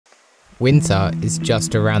Winter is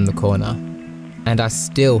just around the corner, and I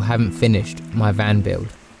still haven't finished my van build.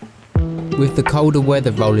 With the colder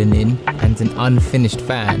weather rolling in and an unfinished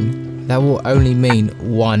van, that will only mean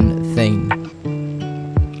one thing: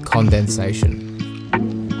 condensation.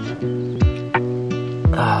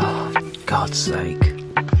 Oh, God's sake.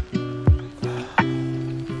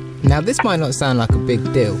 Now this might not sound like a big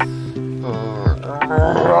deal,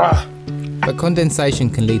 but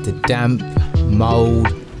condensation can lead to damp, mould,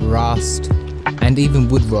 rust, and even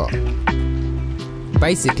wood rot.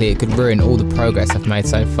 Basically, it could ruin all the progress I've made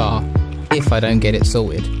so far, if I don't get it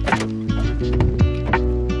sorted.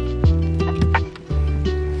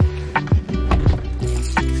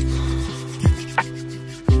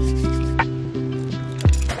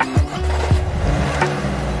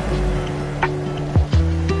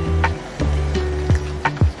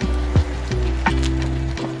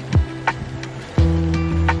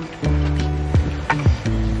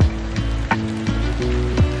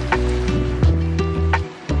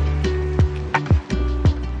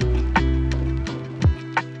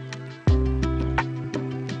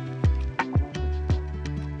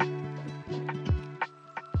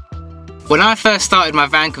 When I first started my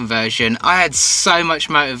van conversion, I had so much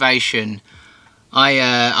motivation.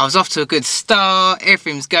 I was off to a good start,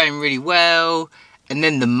 everything was going really well, and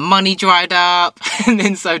then the money dried up, and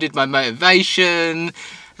then so did my motivation,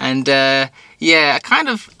 and yeah, I kind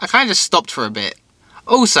of just stopped for a bit.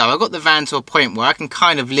 Also, I got the van to a point where I can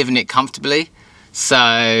kind of live in it comfortably,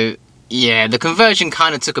 so yeah, the conversion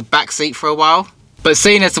kind of took a backseat for a while. But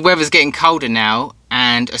seeing as the weather's getting colder now,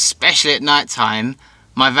 and especially at night time,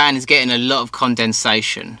 my van is getting a lot of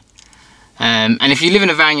condensation. And if you live in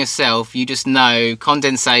a van yourself, you just know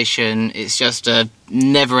condensation is just a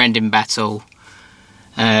never-ending battle.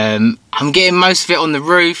 I'm getting most of it on the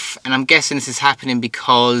roof, and I'm guessing this is happening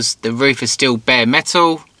because the roof is still bare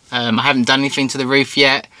metal. I haven't done anything to the roof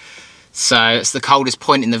yet, so it's the coldest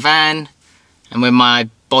point in the van, and when my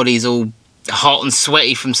body's all hot and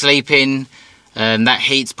sweaty from sleeping, that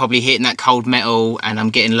heat's probably hitting that cold metal, and I'm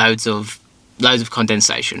getting loads of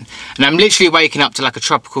condensation. And I'm literally waking up to like a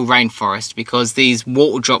tropical rainforest because these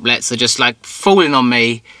water droplets are just like falling on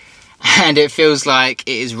me, and it feels like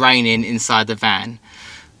it is raining inside the van,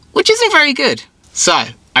 which isn't very good. So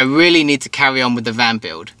I really need to carry on with the van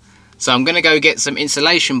build. So I'm gonna go get some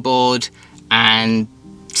insulation board and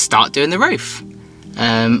start doing the roof.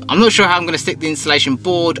 I'm not sure how I'm gonna stick the insulation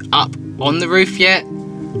board up on the roof yet,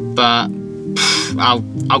 but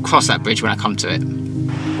I'll cross that bridge when I come to it.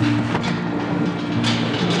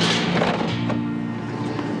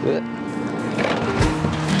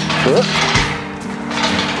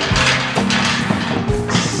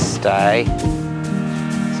 Stay.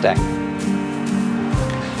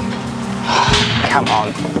 Come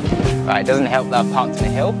on. Right, it doesn't help that I've parked on a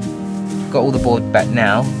hill. Got all the board back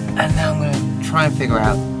now, and now I'm going to try and figure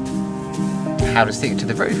out how to stick it to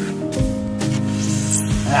the roof.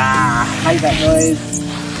 Ah, I hate that noise.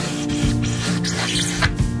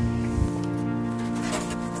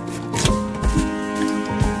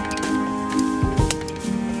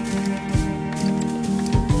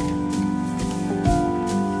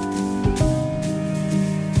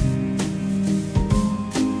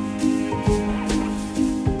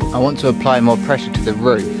 I want to apply more pressure to the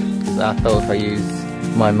roof, so I thought if I use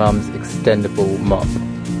my mum's extendable mop.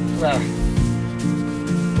 Well,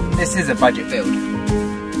 this is a budget build.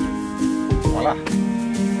 Voila.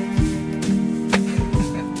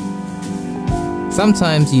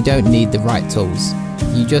 Sometimes you don't need the right tools,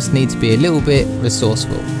 you just need to be a little bit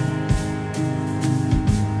resourceful.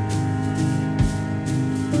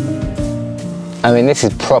 I mean, this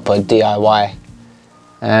is proper DIY.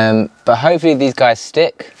 But hopefully these guys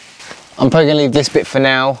stick. I'm probably gonna leave this bit for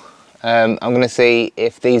now. I'm gonna see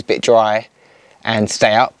if these bit dry and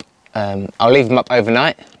stay up. I'll leave them up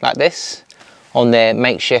overnight like this on their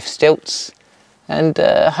makeshift stilts, and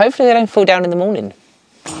hopefully they don't fall down in the morning.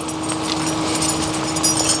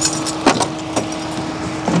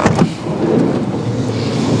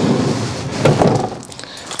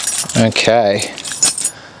 Okay,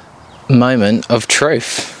 moment of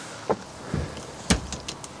truth.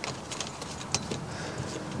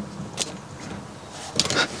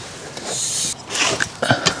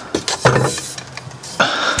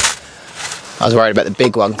 I was worried about the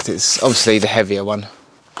big one because it's obviously the heavier one.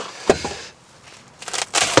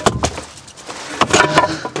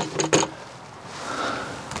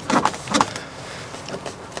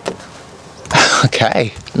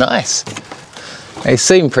 Okay, nice. They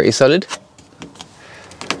seem pretty solid.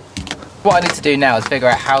 What I need to do now is figure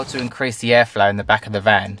out how to increase the airflow in the back of the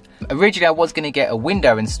van. Originally I was going to get a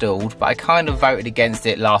window installed, but I kind of voted against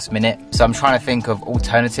it last minute, so I'm trying to think of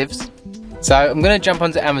alternatives. So I'm going to jump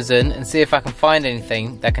onto Amazon and see if I can find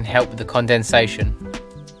anything that can help with the condensation.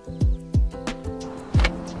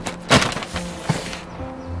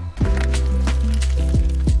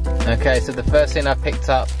 Okay, so the first thing I picked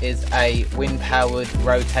up is a wind-powered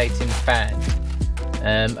rotating fan.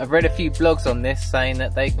 I've read a few blogs on this saying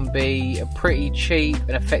that they can be a pretty cheap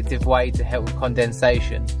and effective way to help with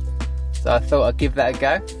condensation. So I thought I'd give that a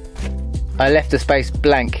go. I left the space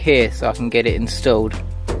blank here so I can get it installed.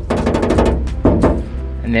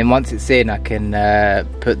 And then once it's in, I can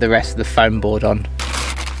put the rest of the foam board on.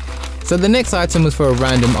 So the next item was for a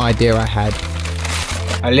random idea I had.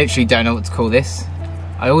 I literally don't know what to call this.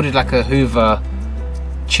 I ordered like a Hoover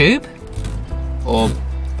tube or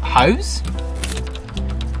hose.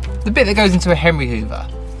 The bit that goes into a Henry Hoover.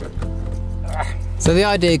 So the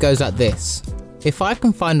idea goes like this. If I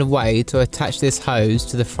can find a way to attach this hose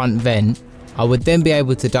to the front vent, I would then be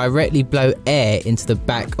able to directly blow air into the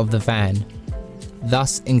back of the van,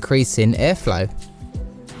 thus increasing airflow.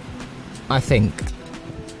 I think.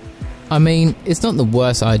 I mean, it's not the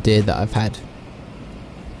worst idea that I've had.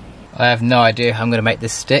 I have no idea how I'm going to make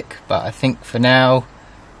this stick, but I think for now,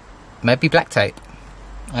 maybe black tape.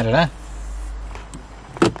 I don't know.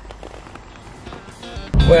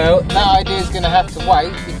 Well, that idea is going to have to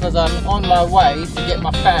wait because I'm on my way to get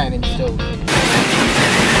my fan installed.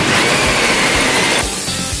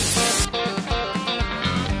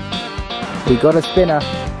 We got a spinner.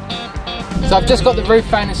 So I've just got the roof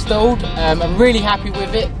fan installed. I'm really happy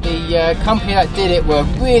with it. The company that did it were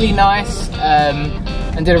really nice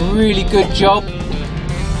and did a really good job.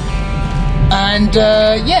 And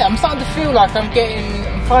yeah, I'm starting to feel like I'm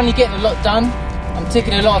finally getting a lot done. I'm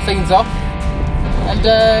ticking a lot of things off. And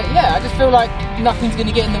yeah, I just feel like nothing's going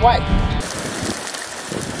to get in the way.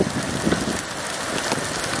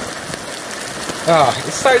 Oh,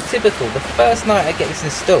 it's so typical. The first night I get this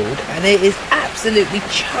installed and it is absolutely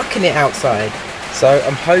chucking it outside. So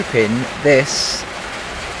I'm hoping this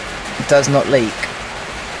does not leak.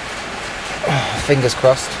 Oh, fingers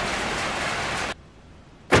crossed.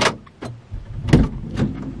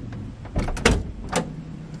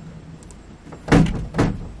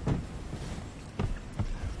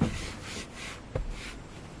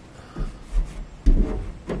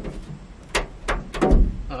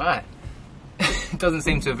 Alright. Doesn't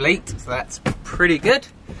seem to have leaked, so that's pretty good.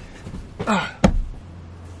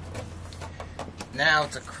 Now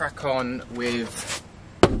to crack on with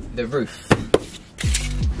the roof.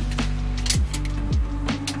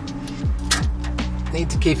 Need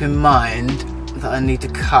to keep in mind that I need to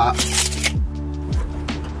cut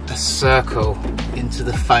a circle into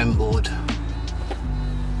the foam board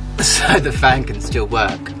so the fan can still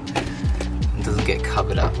work and doesn't get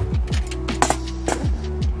covered up.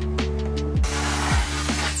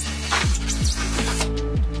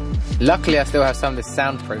 Luckily I still have some of this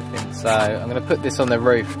soundproofing, so I'm going to put this on the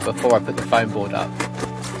roof before I put the foam board up.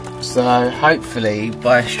 So hopefully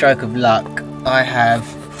by a stroke of luck I have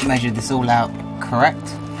measured this all out correct.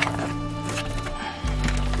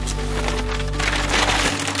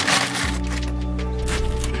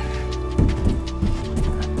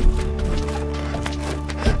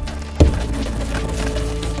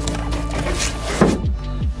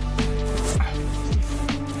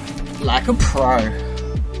 Like a pro.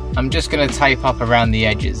 I'm just going to tape up around the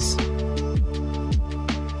edges.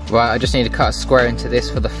 Right, I just need to cut a square into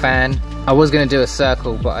this for the fan. I was going to do a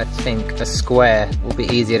circle, but I think a square will be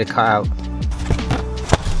easier to cut out.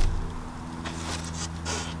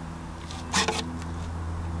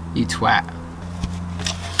 You twat.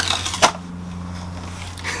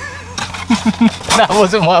 That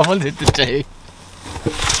wasn't what I wanted to do.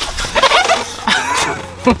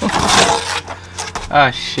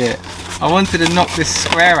 Oh shit. I wanted to knock this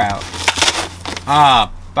square out.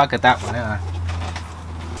 Ah, buggered that one, didn't I?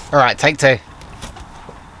 Alright, take two.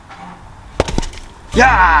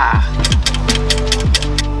 Yeah!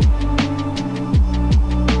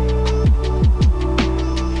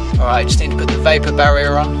 Alright, just need to put the vapor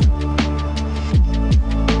barrier on.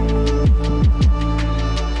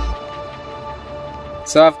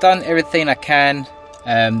 So I've done everything I can.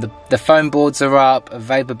 The foam boards are up, a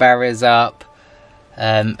vapor barrier's up.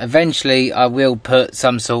 Eventually I will put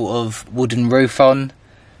some sort of wooden roof on.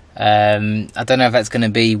 I don't know if that's going to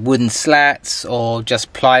be wooden slats or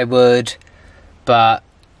just plywood, but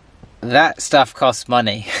that stuff costs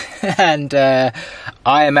money and I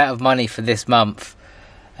am out of money for this month.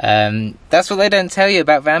 That's what they don't tell you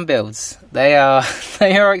about van builds. They are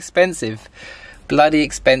expensive, bloody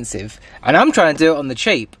expensive, and I'm trying to do it on the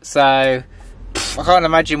cheap, so I can't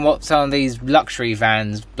imagine what some of these luxury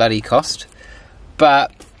vans bloody cost.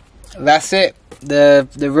 But that's it. The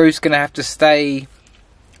roof's gonna have to stay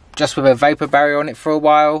just with a vapor barrier on it for a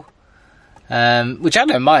while, which I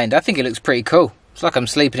don't mind. I think it looks pretty cool. It's like I'm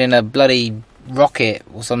sleeping in a bloody rocket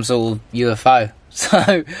or some sort of UFO,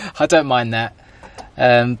 so I don't mind that.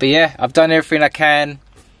 But yeah, I've done everything I can.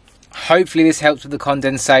 Hopefully this helps with the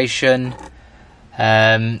condensation.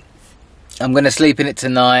 I'm going to sleep in it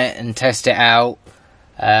tonight and test it out.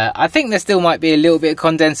 I think there still might be a little bit of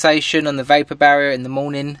condensation on the vapor barrier in the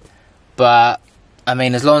morning, but I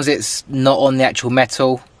mean, as long as it's not on the actual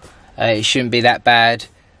metal, it shouldn't be that bad.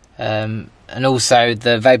 And also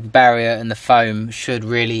the vapor barrier and the foam should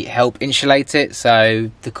really help insulate it,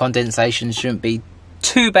 so the condensation shouldn't be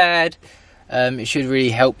too bad. It should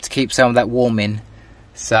really help to keep some of that warm in.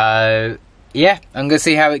 So yeah, I'm gonna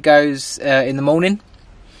see how it goes in the morning,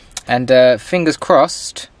 and fingers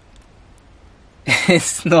crossed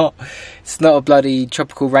it's not a bloody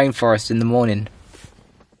tropical rainforest in the morning.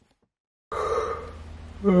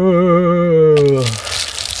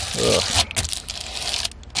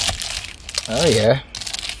 Oh yeah.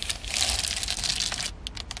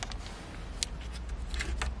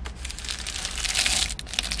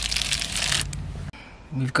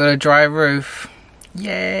 We've got a dry roof.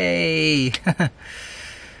 Yay!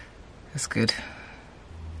 That's good.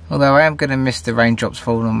 Although I am going to miss the raindrops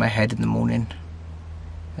falling on my head in the morning.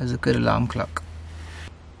 There's a good alarm clock.